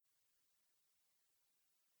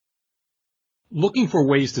Looking for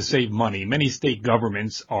ways to save money, many state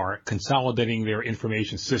governments are consolidating their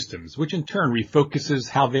information systems, which in turn refocuses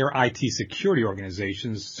how their IT security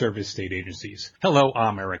organizations service state agencies. Hello,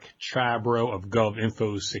 I'm Eric Chabrow of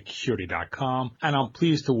GovInfoSecurity.com, and I'm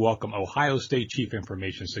pleased to welcome Ohio State Chief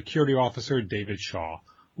Information Security Officer David Shaw.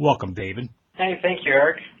 Welcome, David. Hey, thank you,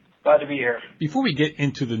 Eric. Glad to be here. Before we get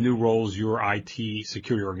into the new roles your IT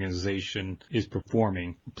security organization is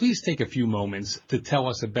performing, please take a few moments to tell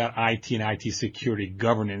us about IT and IT security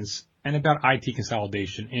governance and about IT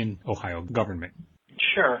consolidation in Ohio government.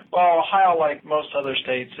 Sure. Well, Ohio, like most other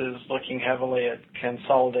states, is looking heavily at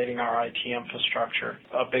consolidating our IT infrastructure.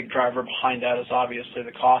 A big driver behind that is obviously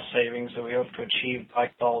the cost savings that we hope to achieve by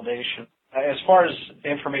consolidation. As far as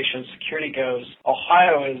information security goes,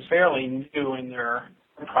 Ohio is fairly new in their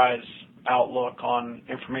enterprise outlook on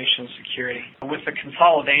information security. With the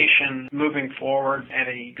consolidation moving forward at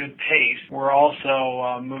a good pace, we're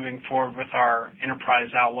also moving forward with our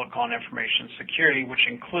enterprise outlook on information security, which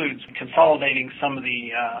includes consolidating some of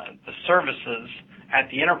the services at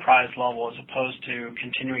the enterprise level as opposed to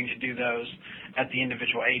continuing to do those at the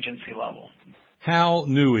individual agency level. How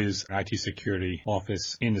new is IT security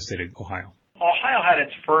office in the state of Ohio? Ohio had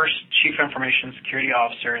its first Chief Information Security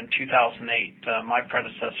Officer in 2008, my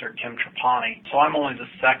predecessor, Kim Trapani. So I'm only the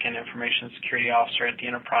second Information Security Officer at the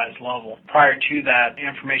enterprise level. Prior to that,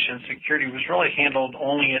 information security was really handled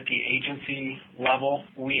only at the agency level.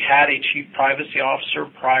 We had a Chief Privacy Officer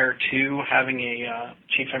prior to having a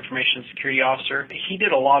Chief Information Security Officer. He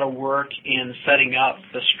did a lot of work in setting up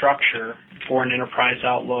the structure for an enterprise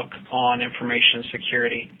outlook on information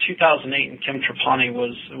security. 2008, and Kim Trapani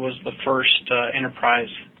was the first enterprise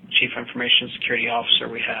Chief Information Security Officer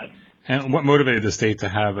we had. And what motivated the state to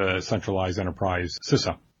have a centralized enterprise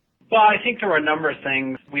CISO? Well, I think there were a number of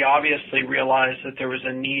things. We obviously realized that there was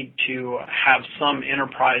a need to have some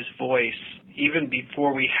enterprise voice. Even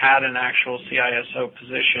before we had an actual CISO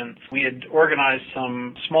position, we had organized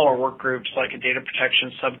some smaller work groups like a data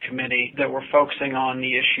protection subcommittee that were focusing on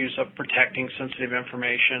the issues of protecting sensitive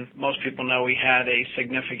information. Most people know we had a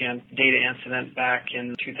significant data incident back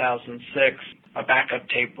in 2006. A backup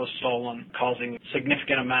tape was stolen, causing a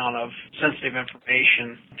significant amount of sensitive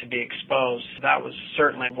information to be exposed. That was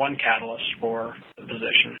certainly one catalyst for the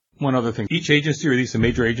position. One other thing, each agency or at least the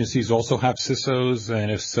major agencies also have CISOs,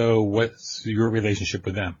 and if so, what's your relationship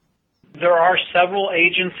with them? There are several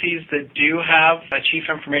agencies that do have a Chief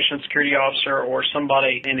Information Security Officer or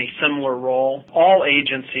somebody in a similar role. All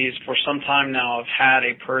agencies for some time now have had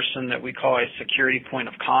a person that we call a security point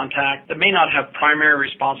of contact that may not have primary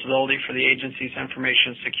responsibility for the agency's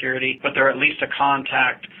information security, but they're at least a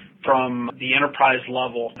contact from the enterprise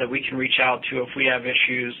level that we can reach out to if we have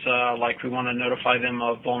issues like we want to notify them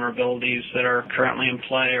of vulnerabilities that are currently in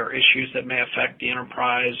play or issues that may affect the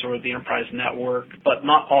enterprise or the enterprise network. But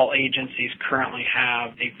not all agencies currently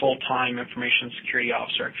have a full-time information security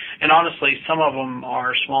officer. And honestly, some of them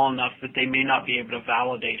are small enough that they may not be able to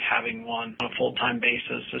validate having one on a full-time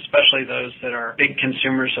basis, especially those that are big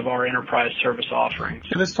consumers of our enterprise service offerings.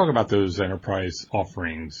 And let's talk about those enterprise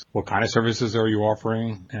offerings. What kind of services are you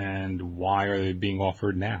offering? And why are they being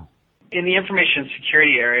offered now? In the information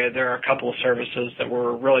security area, there are a couple of services that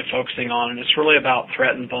we're really focusing on, and it's really about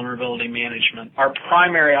threat and vulnerability management. Our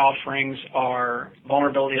primary offerings are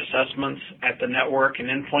vulnerability assessments at the network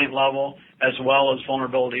and endpoint level, as well as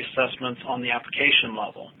vulnerability assessments on the application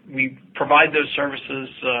level. We provide those services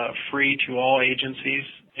free to all agencies.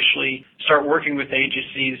 Initially start working with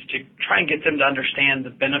agencies to try and get them to understand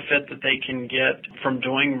the benefit that they can get from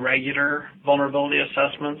doing regular vulnerability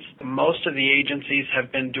assessments. Most of the agencies have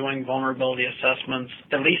been doing vulnerability assessments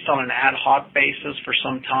at least on an ad hoc basis for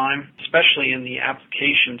some time, especially in the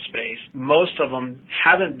application space. Most of them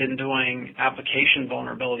haven't been doing application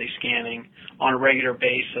vulnerability scanning on a regular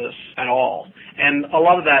basis at all. And a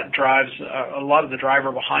lot of that drives, a lot of the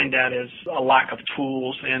driver behind that is a lack of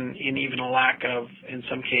tools and even a lack of, in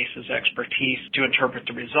some cases, expertise to interpret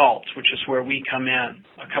the results, which is where we come in.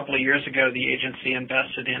 A couple of years ago, the agency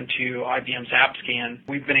invested into IBM's AppScan.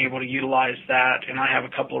 We've been able to utilize that, and I have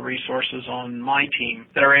a couple of resources on my team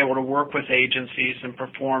that are able to work with agencies and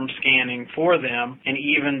perform scanning for them and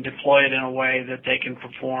even deploy it in a way that they can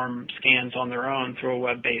perform scans on their own through a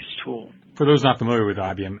web-based tool. For those not familiar with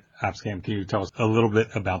IBM AppScan, can you tell us a little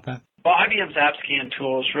bit about that? Well, IBM's AppScan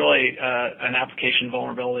tool is really an application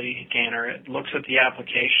vulnerability scanner. It looks at the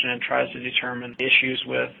application and tries to determine issues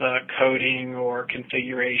with coding or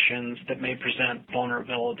configurations that may present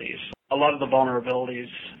vulnerabilities. A lot of the vulnerabilities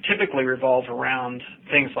typically revolve around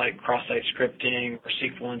things like cross-site scripting or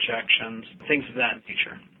SQL injections, things of that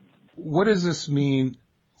nature. What does this mean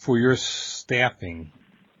for your staffing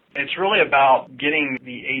It's really about getting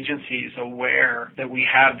the agencies aware that we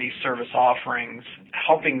have these service offerings,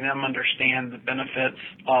 helping them understand the benefits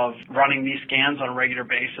of running these scans on a regular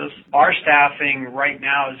basis. Our staffing right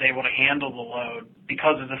now is able to handle the load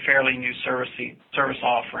because it's a fairly new service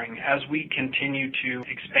offering. As we continue to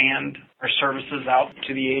expand our services out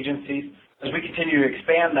to the agencies, as we continue to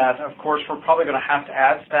expand that, of course, we're probably going to have to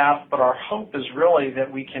add staff, but our hope is really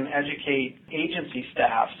that we can educate agency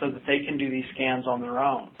staff so that they can do these scans on their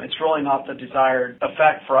own. It's really not the desired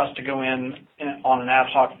effect for us to go in on an ad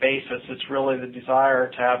hoc basis. It's really the desire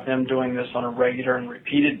to have them doing this on a regular and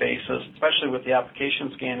repeated basis, especially with the application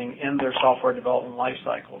scanning in their software development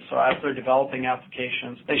lifecycle. So as they're developing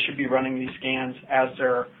applications, they should be running these scans as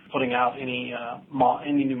they're putting out any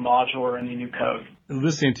new module or any new code.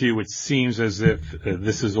 Listening to you, it seems as if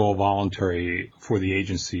this is all voluntary for the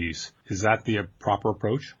agencies. Is that the proper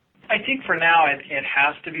approach? I think for now it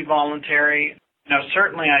has to be voluntary.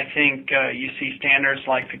 Certainly I think you see standards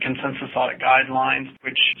like the Consensus Audit Guidelines,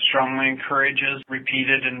 which strongly encourages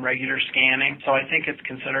repeated and regular scanning. So I think it's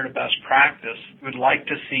considered a best practice. We'd like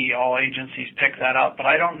to see all agencies pick that up, but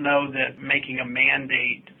I don't know that making a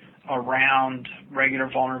mandate around regular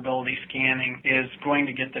vulnerability scanning is going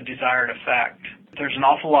to get the desired effect. There's an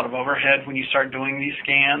awful lot of overhead when you start doing these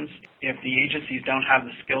scans. If the agencies don't have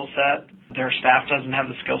the skill set, their staff doesn't have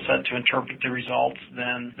the skill set to interpret the results,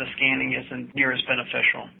 then the scanning isn't near as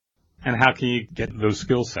beneficial. And how can you get those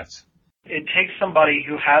skill sets? It takes somebody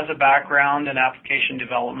who has a background in application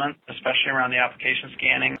development, especially around the application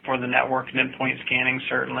scanning, for the network and endpoint scanning,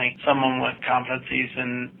 certainly. Someone with competencies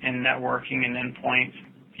in networking and endpoints.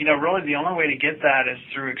 Really the only way to get that is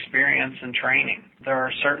through experience and training. There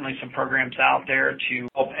are certainly some programs out there to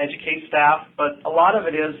help educate staff, but a lot of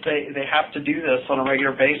it is they have to do this on a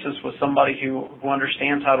regular basis with somebody who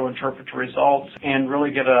understands how to interpret the results and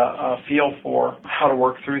really get a feel for how to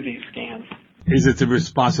work through these scans. Is it the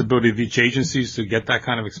responsibility of each agency to get that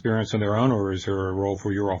kind of experience on their own, or is there a role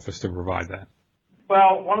for your office to provide that?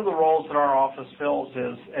 Well, one of the roles that our office fills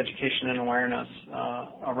is education and awareness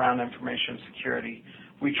around information security.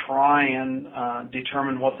 We try and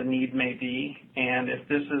determine what the need may be, and if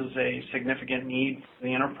this is a significant need for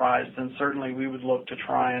the enterprise, then certainly we would look to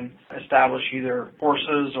try and establish either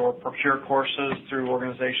courses or procure courses through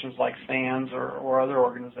organizations like SANS or other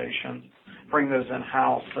organizations, bring those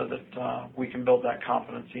in-house so that we can build that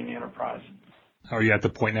competency in the enterprise. Are you at the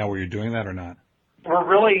point now where you're doing that or not? We're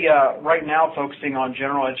really right now focusing on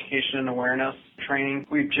general education and awareness training.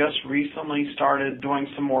 We've just recently started doing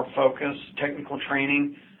some more focused technical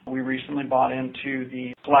training. We recently bought into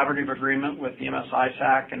the collaborative agreement with the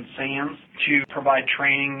MS-ISAC and SANS to provide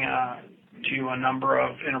training to a number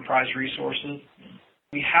of enterprise resources.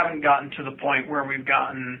 We haven't gotten to the point where we've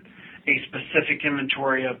gotten a specific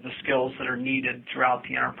inventory of the skills that are needed throughout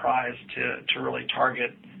the enterprise to really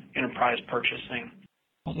target enterprise purchasing.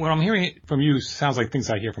 What I'm hearing from you sounds like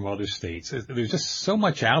things I hear from other states. There's just so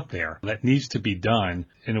much out there that needs to be done.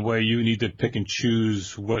 In a way, you need to pick and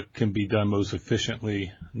choose what can be done most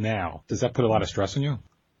efficiently now. Does that put a lot of stress on you?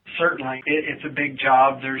 Certainly. It's a big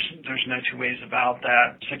job. There's no two ways about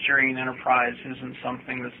that. Securing an enterprise isn't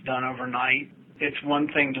something that's done overnight. It's one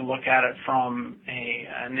thing to look at it from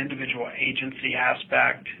an individual agency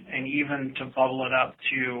aspect and even to bubble it up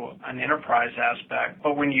to an enterprise aspect.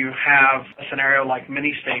 But when you have a scenario like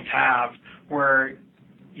many states have where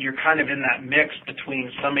you're kind of in that mix between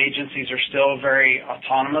some agencies are still very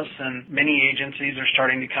autonomous and many agencies are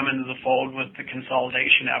starting to come into the fold with the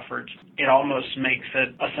consolidation efforts, it almost makes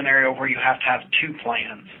it a scenario where you have to have two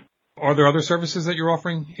plans. Are there other services that you're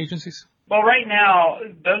offering agencies? Well, right now,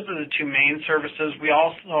 those are the two main services. We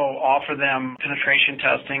also offer them penetration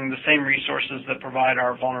testing. The same resources that provide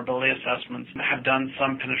our vulnerability assessments have done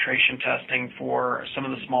some penetration testing for some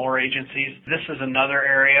of the smaller agencies. This is another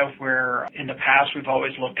area where in the past we've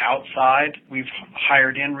always looked outside. We've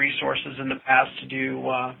hired in resources in the past to do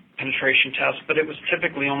penetration tests, but it was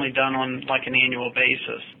typically only done on like an annual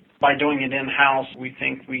basis. By doing it in-house, we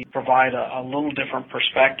think we provide a little different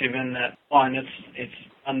perspective in that, one, it's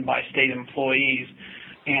done by state employees,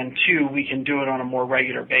 and two, we can do it on a more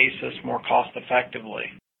regular basis, more cost-effectively.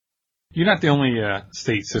 You're not the only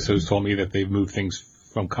state CISO who's told me that they've moved things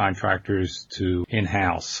from contractors to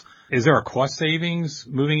in-house. Is there a cost savings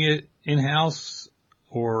moving it in-house,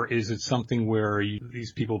 or is it something where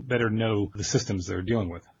these people better know the systems they're dealing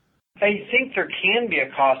with? I think there can be a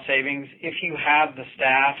cost savings if you have the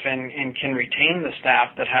staff and can retain the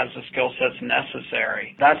staff that has the skill sets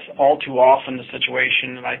necessary. That's all too often the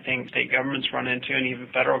situation that I think state governments run into and even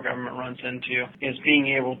federal government runs into is being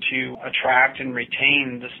able to attract and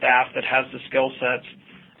retain the staff that has the skill sets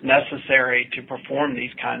necessary to perform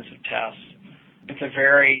these kinds of tests. It's a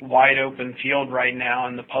very wide open field right now,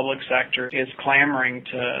 and the public sector is clamoring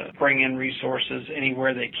to bring in resources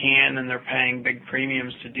anywhere they can, and they're paying big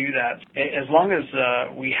premiums to do that. As long as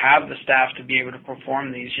we have the staff to be able to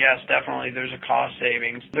perform these, yes, definitely there's a cost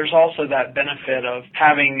savings. There's also that benefit of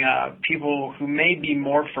having people who may be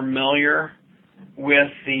more familiar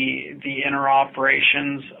with the inner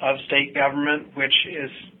operations of state government, which is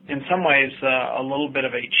in some ways a little bit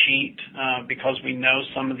of a cheat because we know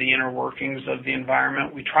some of the inner workings of the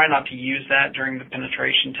environment. We try not to use that during the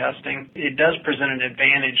penetration testing. It does present an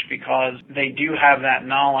advantage because they do have that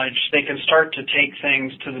knowledge. They can start to take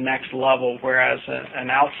things to the next level, whereas an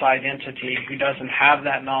outside entity who doesn't have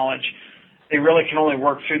that knowledge, they really can only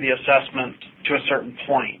work through the assessment to a certain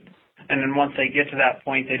point. And then once they get to that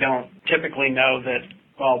point, they don't typically know that,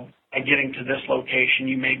 well, by getting to this location,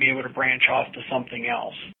 you may be able to branch off to something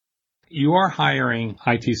else. You are hiring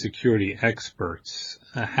IT security experts.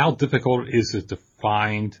 How difficult is it to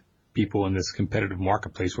find people in this competitive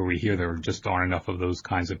marketplace where we hear there just aren't enough of those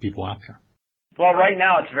kinds of people out there? Well, right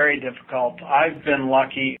now it's very difficult. I've been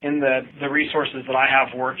lucky in that the resources that I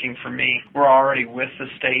have working for me were already with the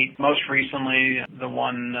state. Most recently, the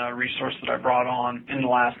one resource that I brought on in the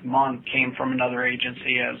last month came from another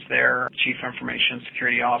agency as their Chief Information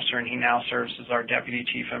Security Officer, and he now serves as our Deputy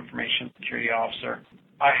Chief Information Security Officer.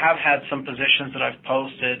 I have had some positions that I've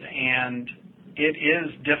posted, and it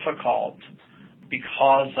is difficult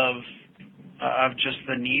because of just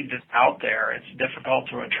the need that's out there. It's difficult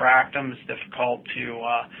to attract them. It's difficult to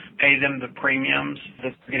pay them the premiums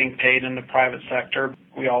that's getting paid in the private sector.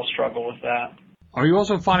 We all struggle with that. Are you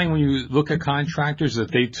also finding when you look at contractors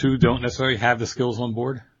that they too don't necessarily have the skills on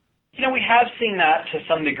board? You know, we have seen that to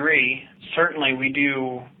some degree. Certainly we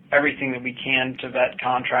do everything that we can to vet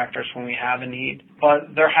contractors when we have a need.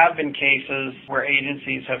 But there have been cases where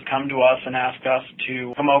agencies have come to us and asked us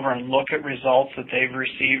to come over and look at results that they've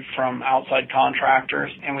received from outside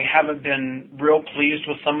contractors. And we haven't been real pleased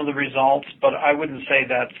with some of the results, but I wouldn't say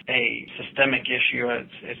that's a systemic issue.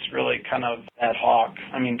 It's really kind of ad hoc.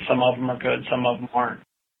 I mean, some of them are good, some of them aren't.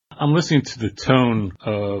 I'm listening to the tone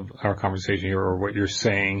of our conversation here or what you're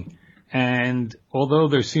saying. And although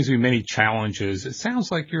there seems to be many challenges, it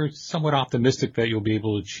sounds like you're somewhat optimistic that you'll be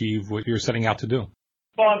able to achieve what you're setting out to do.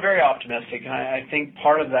 Well, I'm very optimistic, and I think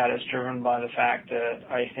part of that is driven by the fact that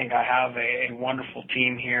I think I have a wonderful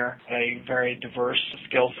team here, a very diverse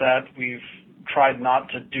skill set. We've tried not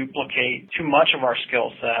to duplicate too much of our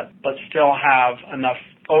skill set, but still have enough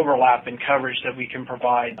overlap in coverage that we can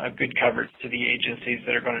provide a good coverage to the agencies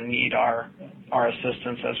that are going to need our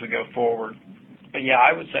assistance as we go forward. But yeah,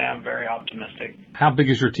 I would say I'm very optimistic. How big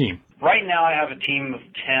is your team? Right now I have a team of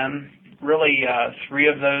 10. Really, 3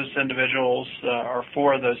 of those individuals, or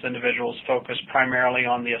 4 of those individuals focus primarily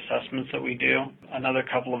on the assessments that we do. Another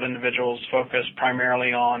couple of individuals focus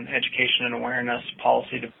primarily on education and awareness,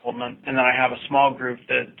 policy development. And then I have a small group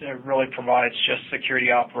that really provides just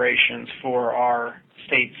security operations for our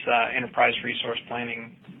state's enterprise resource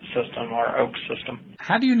planning system, our OAK system.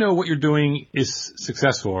 How do you know what you're doing is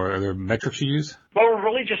successful? Are there metrics you use? Well, we're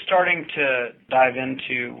really just starting to dive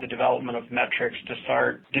into the development of metrics to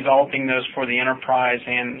start developing those for the enterprise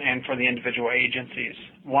and for the individual agencies.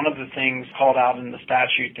 One of the things called out in the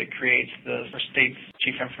statute that creates the state's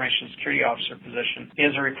Chief Information Security Officer position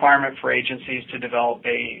is a requirement for agencies to develop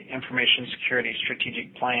a information security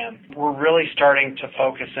strategic plan. We're really starting to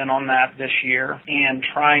focus in on that this year and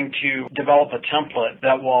trying to develop a template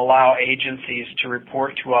that will allow agencies to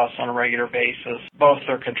report to us on a regular basis, both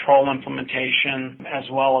their control implementation as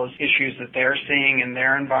well as issues that they're seeing in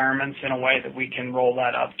their environments in a way that we can roll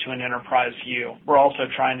that up to an enterprise view. We're also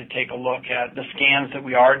trying to take a look at the scans that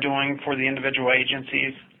we are doing for the individual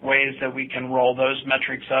agencies, ways that we can roll those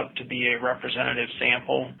metrics up to be a representative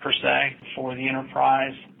sample, per se, for the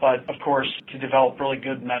enterprise. But, of course, to develop really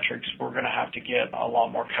good metrics, we're going to have to get a lot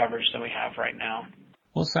more coverage than we have right now.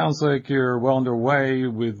 Well, it sounds like you're well underway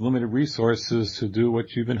with limited resources to do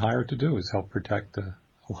what you've been hired to do, is help protect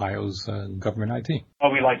Ohio's government IT.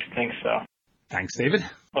 Well, we like to think so. Thanks, David.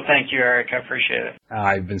 Well, thank you, Eric. I appreciate it.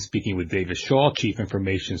 I've been speaking with David Shaw, Chief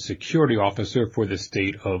Information Security Officer for the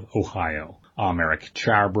state of Ohio. I'm Eric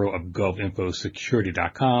Charbrough of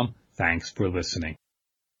GovInfoSecurity.com. Thanks for listening.